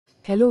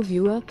Hello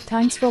viewer,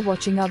 thanks for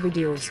watching our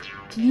videos.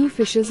 New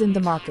fishes in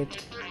the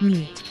market.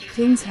 Meat.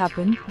 Things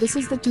happen. This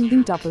is the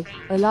toothing terpug,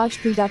 a large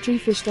predatory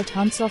fish that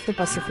hunts off the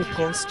Pacific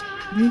coast.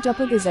 Blue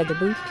terpug is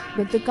edible,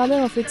 but the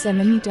color of its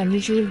mmeat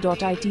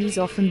unusual.It is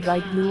often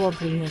bright blue or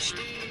greenish.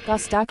 Car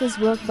stackers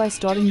work by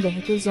storing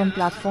vehicles on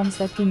platforms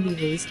that can be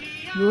raised,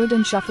 lowered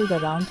and shuffled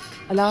around,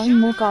 allowing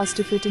more cars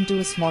to fit into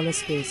a smaller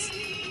space.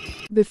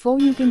 Before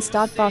you can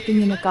start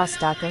parking in a car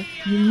stacker,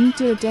 you need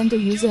to attend a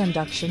user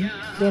induction.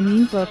 Their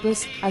main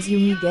purpose, as you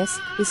may guess,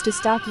 is to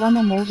stack one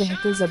or more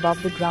vehicles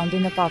above the ground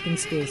in a parking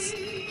space.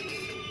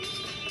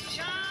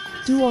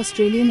 Two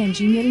Australian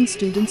engineering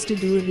students to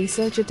do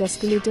research at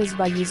escalators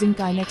by using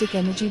kinetic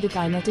energy. The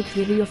kinetic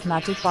theory of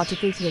matter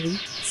particle theory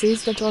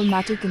says that all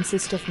matter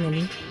consists of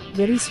many,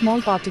 very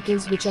small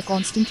particles which are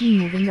constantly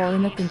moving or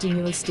in a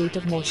continual state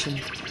of motion.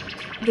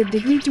 The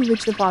degree to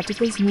which the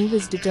particles move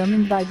is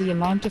determined by the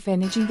amount of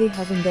energy they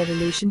have in their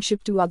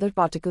relationship to other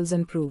particles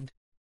and proved.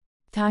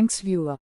 Thanks viewer.